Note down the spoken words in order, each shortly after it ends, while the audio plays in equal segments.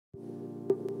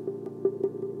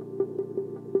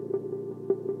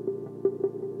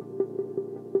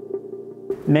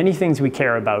Many things we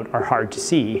care about are hard to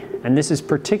see, and this is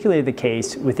particularly the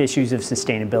case with issues of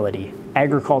sustainability.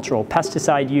 Agricultural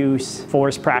pesticide use,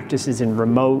 forest practices in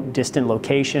remote, distant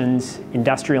locations,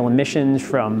 industrial emissions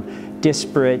from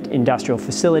disparate industrial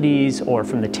facilities or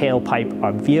from the tailpipe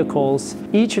of vehicles.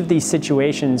 Each of these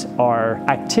situations are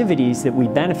activities that we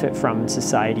benefit from in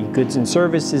society, goods and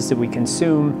services that we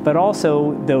consume, but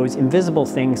also those invisible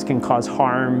things can cause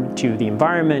harm to the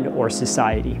environment or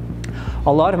society.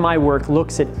 A lot of my work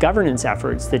looks at governance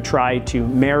efforts that try to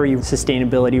marry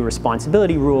sustainability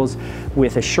responsibility rules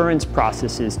with assurance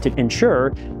processes to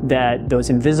ensure that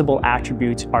those invisible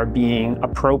attributes are being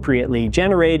appropriately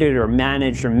generated or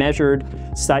managed or measured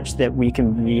such that we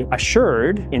can be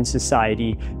assured in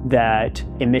society that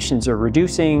emissions are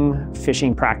reducing,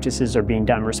 fishing practices are being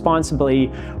done responsibly,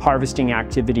 harvesting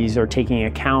activities are taking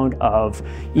account of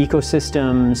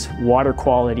ecosystems, water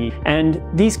quality, and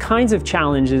these kinds of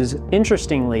challenges,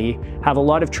 interestingly, have a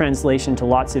lot of translation to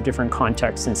lots of different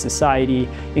contexts in society,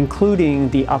 including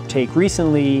the uptake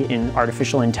recently in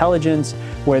artificial intelligence,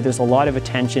 where there's a lot of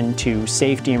attention to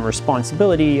safety and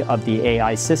responsibility of the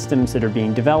AI systems that are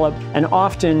being developed. And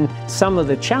often some of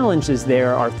the challenges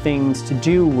there are things to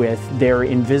do with their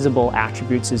invisible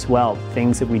attributes as well,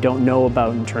 things that we don't know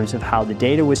about in terms of how the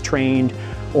data was trained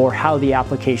or how the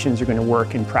applications are going to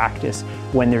work in practice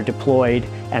when they're deployed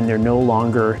and they're no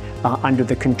longer under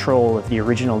the control of the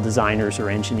original designers or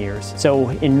engineers. So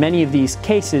in many of these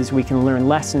cases, we can learn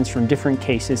lessons from different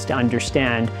cases to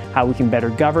understand how we can better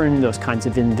govern those kinds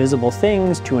of invisible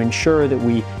things to ensure that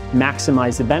we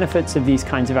maximize the benefits of these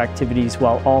kinds of activities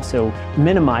while also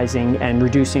minimizing and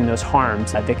reducing those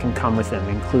harms that can come with them,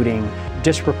 including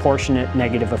disproportionate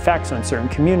negative effects on certain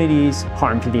communities,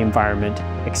 harm to the environment,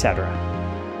 etc.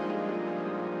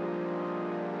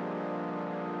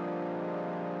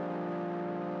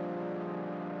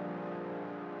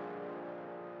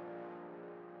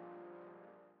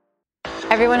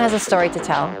 Everyone has a story to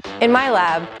tell. In my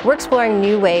lab, we're exploring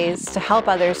new ways to help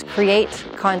others create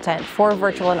content for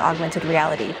virtual and augmented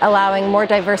reality, allowing more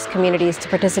diverse communities to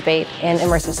participate in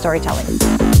immersive storytelling.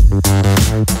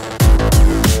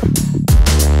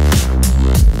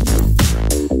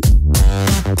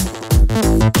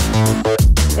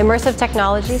 Immersive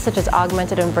technologies such as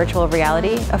augmented and virtual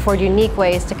reality afford unique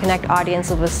ways to connect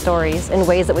audiences with stories in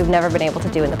ways that we've never been able to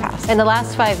do in the past. In the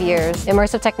last 5 years,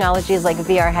 immersive technologies like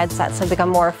VR headsets have become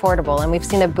more affordable, and we've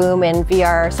seen a boom in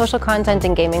VR social content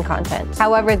and gaming content.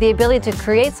 However, the ability to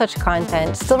create such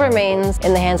content still remains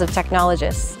in the hands of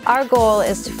technologists. Our goal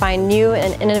is to find new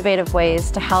and innovative ways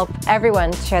to help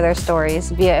everyone share their stories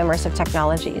via immersive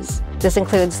technologies. This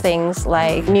includes things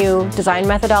like new design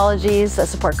methodologies that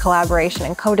support collaboration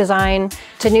and co-design,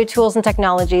 to new tools and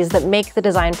technologies that make the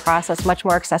design process much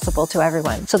more accessible to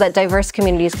everyone, so that diverse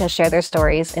communities can share their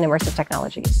stories in immersive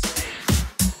technologies.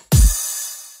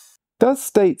 Does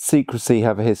state secrecy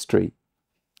have a history?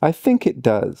 I think it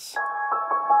does.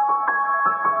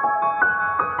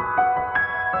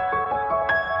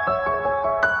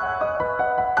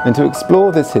 And to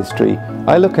explore this history,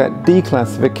 I look at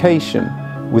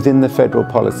declassification within the federal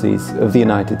policies of the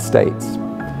United States.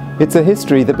 It's a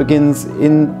history that begins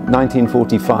in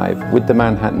 1945 with the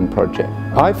Manhattan Project.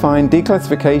 I find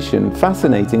declassification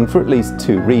fascinating for at least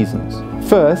two reasons.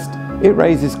 First, it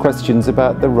raises questions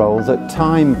about the role that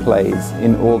time plays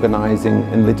in organizing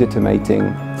and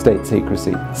legitimating state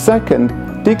secrecy. Second,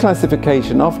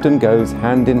 declassification often goes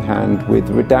hand in hand with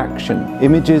redaction.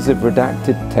 Images of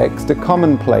redacted text are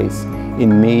commonplace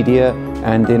in media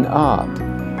and in art.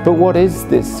 But what is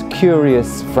this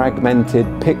curious, fragmented,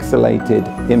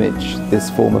 pixelated image, this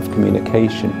form of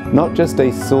communication? Not just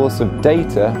a source of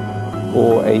data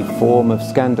or a form of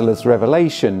scandalous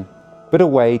revelation, but a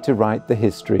way to write the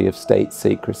history of state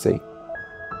secrecy.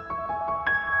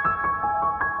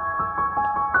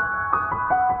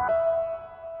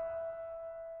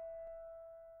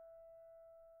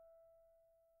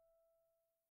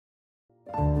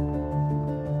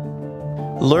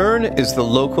 LEARN is the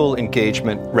local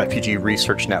engagement refugee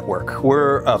research network.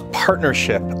 We're a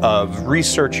partnership of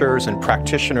researchers and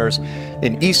practitioners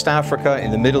in East Africa, in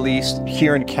the Middle East,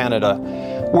 here in Canada.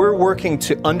 We're working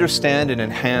to understand and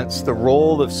enhance the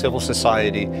role of civil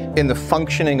society in the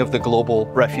functioning of the global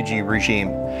refugee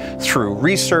regime through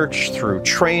research, through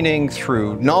training,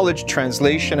 through knowledge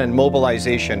translation and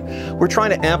mobilization. We're trying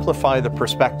to amplify the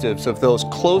perspectives of those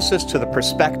closest to the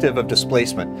perspective of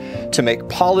displacement to make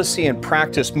policy and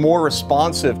practice more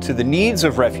responsive to the needs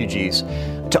of refugees,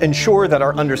 to ensure that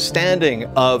our understanding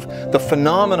of the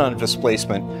phenomenon of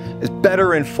displacement is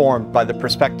better informed by the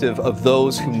perspective of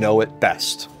those who know it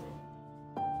best.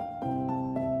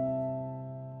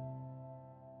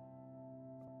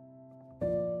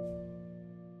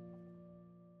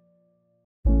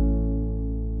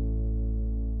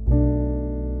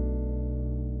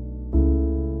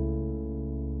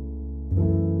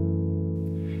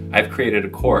 I've created a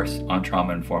course on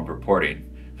trauma-informed reporting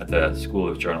at the School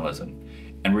of Journalism,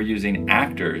 and we're using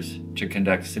actors to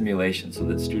conduct simulations so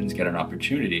that students get an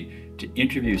opportunity to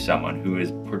interview someone who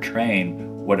is portraying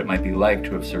what it might be like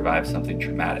to have survived something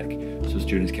traumatic. So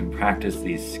students can practice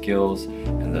these skills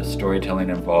and the storytelling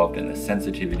involved and the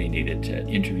sensitivity needed to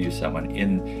interview someone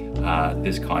in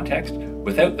this context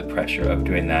without the pressure of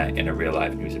doing that in a real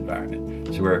life news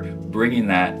environment. So we're bringing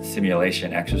that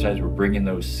simulation exercise, we're bringing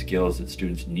those skills that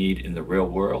students need in the real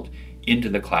world into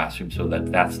the classroom so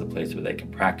that that's the place where they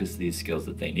can practice these skills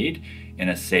that they need in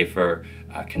a safer,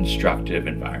 constructive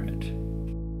environment.